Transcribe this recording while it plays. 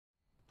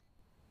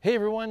Hey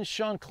everyone,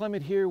 Shawn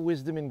Clement here,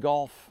 Wisdom in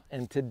Golf.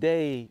 And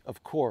today,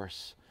 of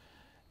course,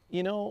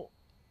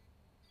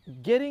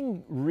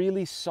 getting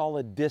really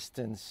solid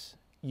distance,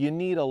 you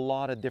need a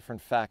lot of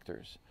different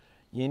factors.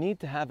 You need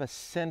to have a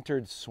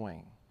centered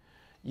swing.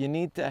 You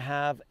need to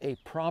have a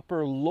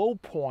proper low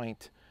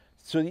point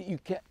so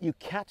that you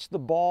catch the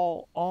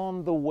ball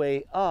on the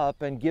way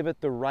up and give it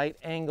the right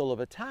angle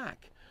of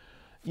attack.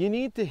 You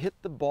need to hit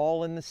the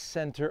ball in the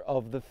center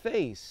of the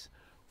face.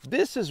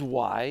 This is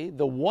why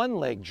the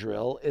one-leg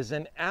drill is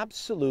an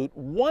absolute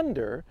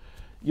wonder.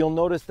 You'll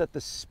notice that the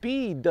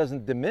speed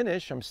doesn't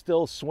diminish. I'm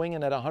still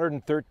swinging at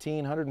 113,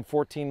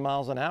 114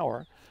 miles an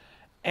hour.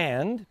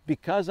 And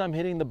because I'm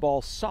hitting the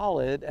ball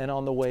solid and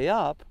on the way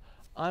up,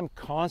 I'm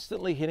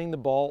constantly hitting the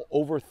ball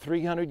over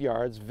 300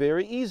 yards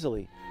very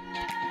easily.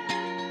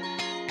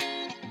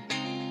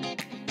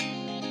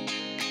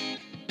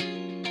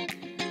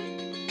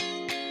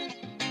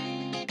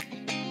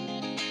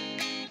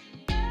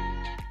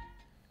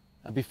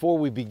 Before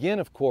we begin,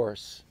 of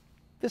course,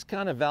 this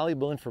kind of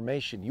valuable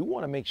information, you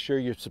want to make sure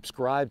you're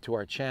subscribed to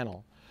our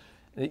channel.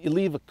 You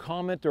leave a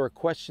comment or a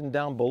question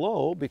down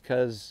below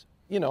because,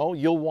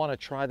 you'll want to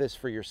try this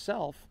for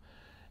yourself.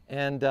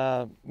 And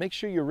make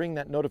sure you ring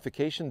that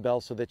notification bell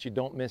so that you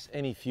don't miss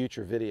any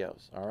future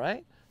videos, all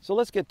right? So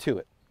let's get to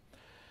it.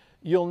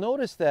 You'll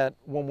notice that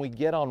when we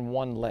get on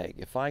one leg,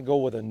 if I go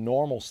with a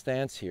normal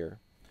stance here,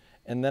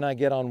 and then I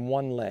get on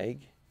one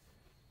leg,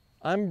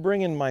 I'm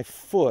bringing my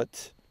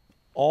foot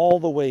all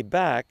the way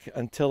back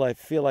until I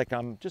feel like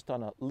I'm just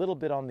on a little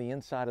bit on the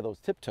inside of those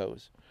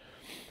tiptoes.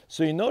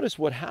 So you notice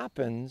what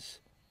happens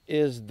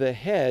is the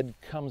head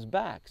comes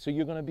back. So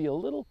you're going to be a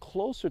little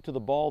closer to the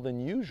ball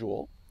than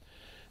usual.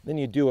 Then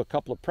you do a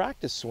couple of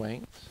practice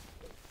swings.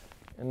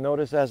 And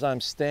notice as I'm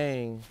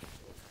staying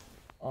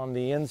on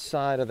the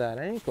inside of that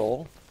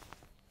ankle,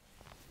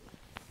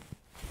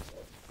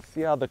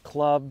 see how the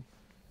club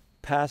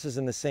passes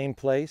in the same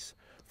place?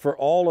 For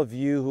all of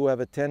you who have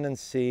a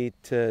tendency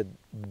to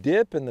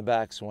dip in the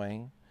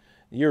backswing,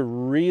 you're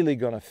really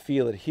going to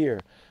feel it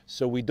here.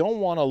 So we don't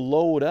want to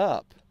load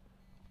up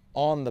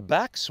on the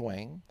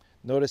backswing.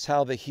 Notice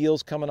how the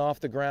heel's coming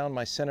off the ground.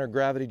 My center of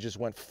gravity just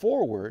went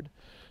forward.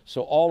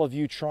 So all of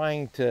you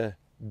trying to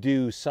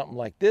do something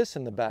like this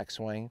in the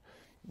backswing,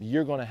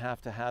 you're going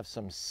to have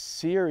some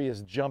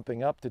serious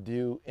jumping up to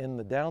do in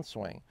the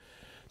downswing.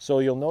 So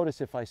you'll notice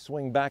if I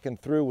swing back and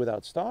through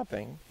without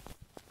stopping,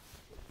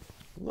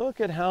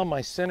 look at how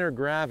my center of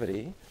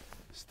gravity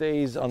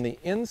stays on the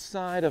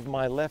inside of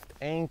my left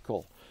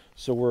ankle.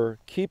 So we're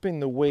keeping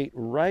the weight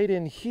right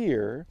in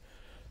here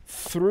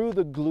through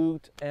the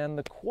glute and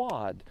the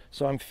quad.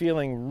 So I'm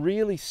feeling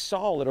really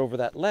solid over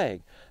that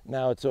leg.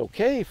 Now it's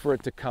okay for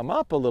it to come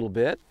up a little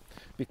bit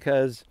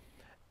because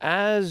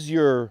as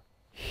your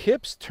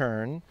hips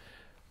turn,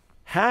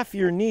 half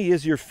your knee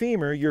is your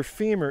femur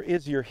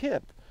is your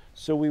hip.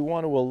 So we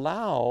want to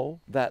allow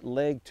that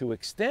leg to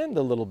extend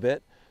a little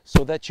bit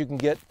so that you can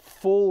get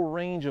full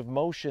range of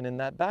motion in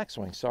that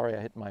backswing. Sorry, I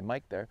hit my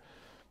mic there.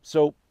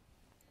 So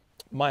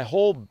my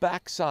whole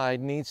backside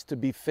needs to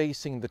be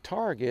facing the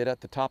target at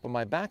the top of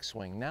my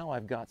backswing. Now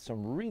I've got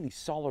some really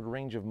solid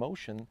range of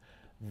motion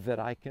that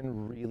I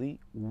can really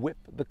whip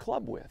the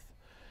club with.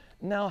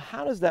 Now,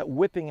 how does that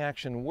whipping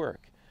action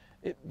work?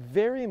 It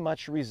very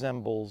much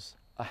resembles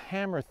a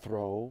hammer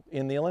throw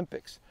in the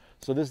Olympics.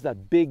 So this is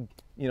that big,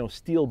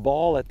 steel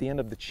ball at the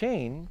end of the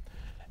chain,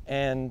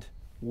 and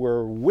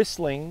we're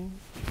whistling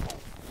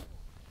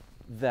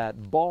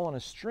that ball on a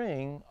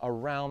string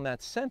around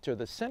that center.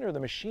 The center of the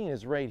machine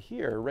is right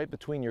here, right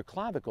between your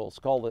clavicles,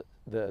 called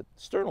the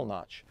sternal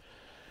notch.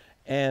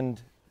 And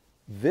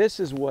this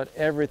is what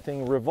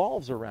everything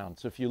revolves around.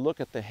 So if you look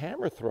at the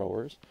hammer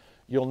throwers,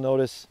 you'll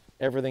notice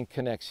everything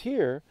connects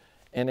here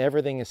and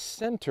everything is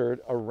centered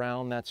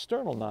around that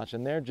sternal notch,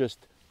 and they're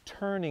just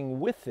turning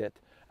with it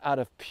out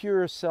of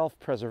pure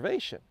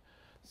self-preservation.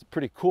 It's a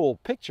pretty cool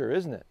picture,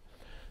 isn't it?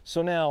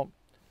 So now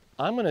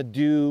I'm going to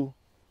do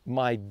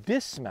my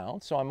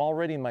dismount. So I'm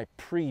already in my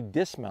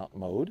pre-dismount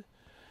mode,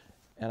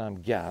 and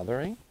I'm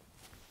gathering.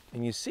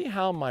 And you see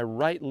how my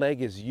right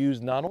leg is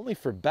used not only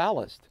for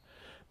ballast,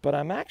 but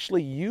I'm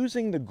actually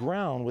using the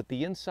ground with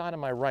the inside of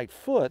my right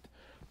foot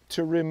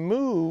to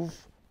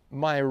remove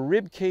my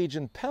rib cage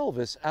and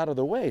pelvis out of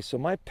the way. So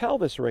my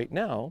pelvis right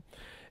now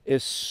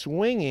is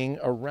swinging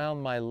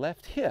around my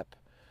left hip,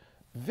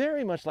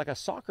 very much like a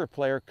soccer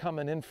player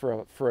coming in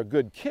for a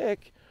good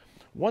kick.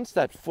 Once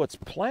that foot's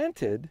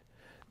planted,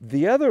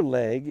 the other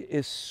leg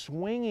is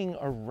swinging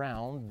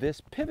around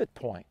this pivot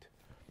point.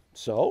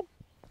 So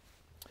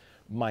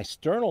my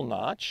sternal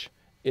notch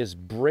is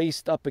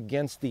braced up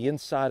against the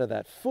inside of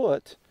that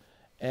foot,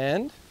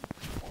 and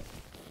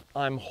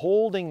I'm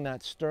holding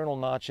that sternal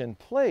notch in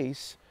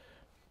place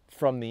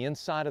from the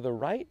inside of the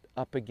right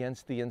up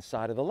against the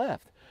inside of the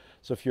left.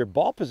 So if your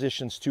ball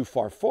position's too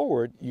far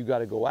forward, you got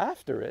to go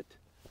after it.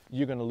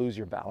 You're going to lose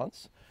your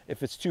balance.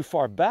 If it's too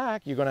far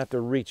back, you're going to have to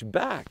reach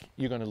back.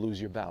 You're going to lose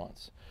your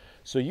balance.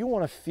 So you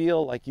want to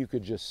feel like you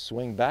could just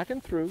swing back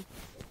and through.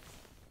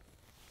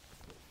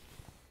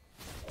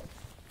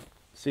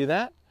 See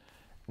that?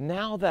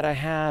 Now that I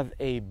have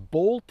a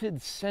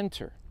bolted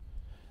center,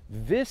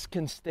 this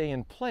can stay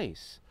in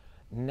place.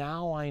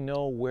 Now I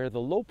know where the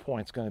low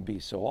point's going to be.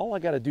 So all I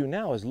got to do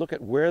now is look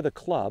at where the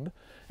club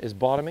is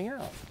bottoming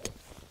out.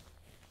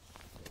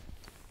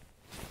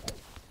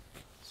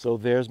 So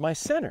there's my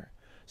center.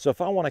 So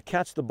if I want to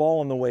catch the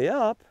ball on the way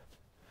up,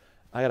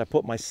 I got to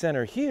put my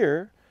center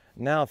here.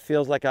 Now it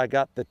feels like I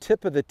got the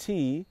tip of the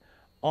tee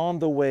on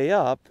the way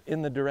up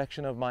in the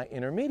direction of my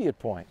intermediate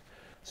point.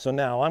 So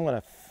now I'm going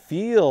to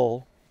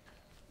feel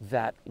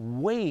that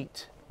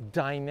weight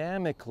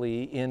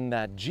dynamically in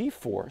that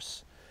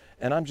G-force,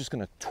 and I'm just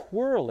going to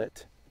twirl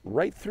it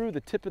right through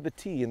the tip of the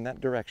tee in that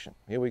direction.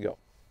 Here we go.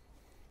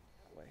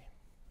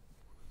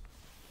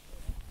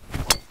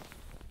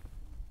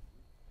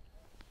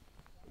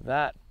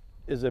 That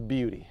is a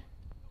beauty.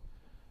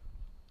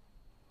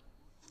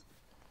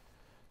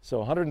 So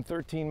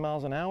 113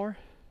 miles an hour.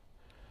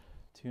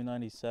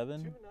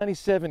 297.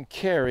 297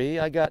 carry.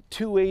 I got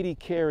 280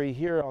 carry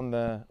here on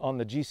the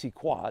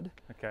GCquad.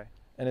 Okay.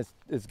 And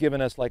it's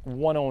given us like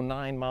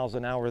 109 miles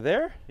an hour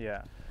there.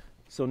 Yeah.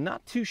 So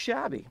not too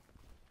shabby.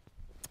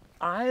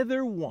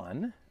 Either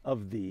one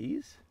of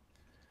these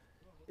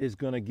is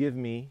going to give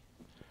me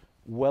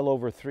well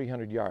over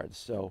 300 yards.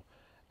 So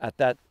at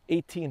that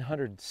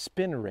 1800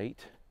 spin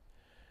rate,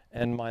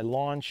 and my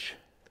launch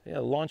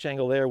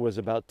angle there was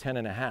about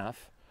 10.5.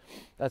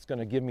 That's going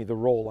to give me the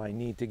roll I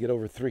need to get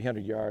over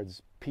 300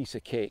 yards. Piece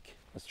of cake.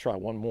 Let's try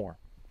one more.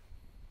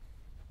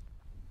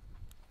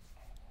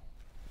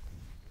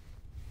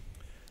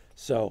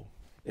 So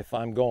if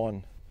I'm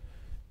going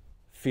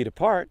feet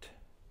apart,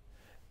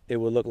 it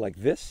will look like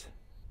this.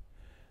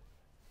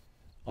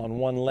 On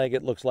one leg,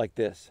 it looks like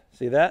this.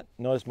 See that?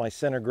 Notice my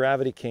center of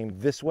gravity came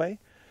this way.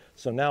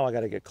 So now I got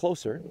to get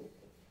closer.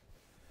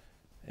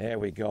 There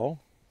we go.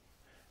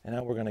 And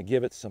now we're going to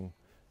give it some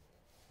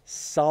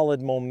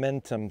solid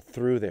momentum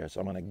through there. So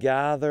I'm going to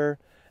gather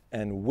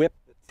and whip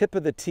the tip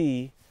of the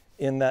tee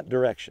in that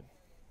direction.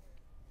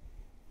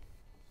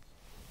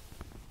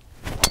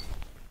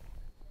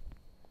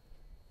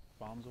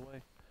 Bombs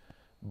away.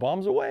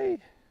 Bombs away.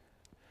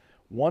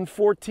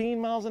 114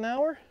 miles an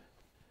hour.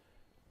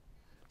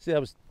 See, that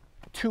was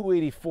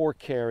 284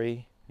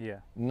 carry. Yeah.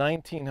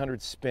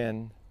 1900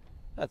 spin.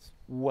 That's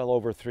well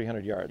over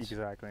 300 yards.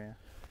 Exactly, yeah.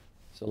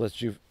 So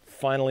let's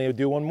finally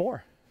do one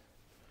more.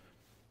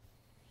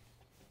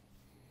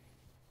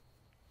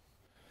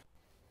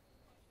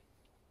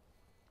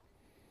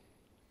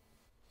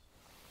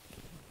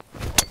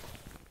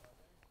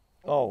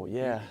 Oh,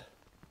 yeah.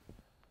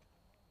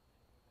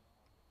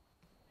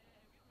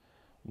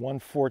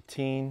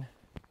 114.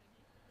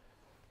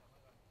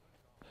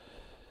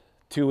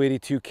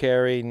 282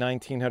 carry,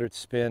 1900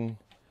 spin.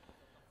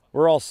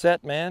 We're all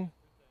set, man.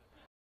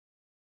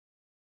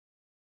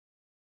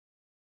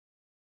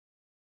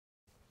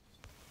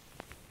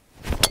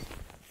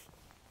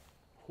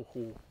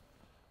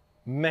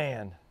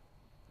 Man,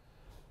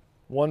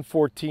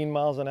 114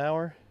 miles an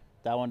hour.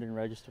 That one didn't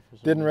register for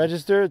some Didn't reason.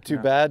 register? Too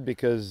No. bad,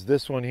 because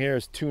this one here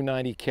is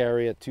 290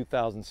 carry at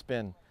 2000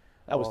 spin.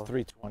 That was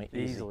 320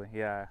 easy. Easily,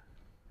 yeah.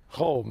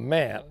 Oh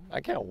man,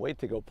 I can't wait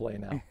to go play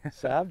now.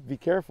 Sav, be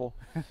careful.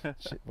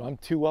 I'm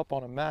 2 up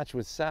on a match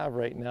with Sav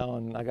right now,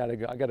 and I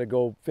gotta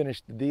go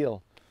finish the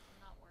deal.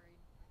 I'm not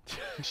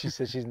worried. She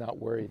says she's not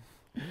worried.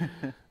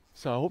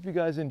 So I hope you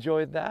guys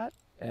enjoyed that,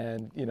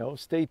 and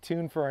stay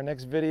tuned for our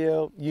next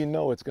video. You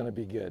know it's gonna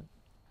be good.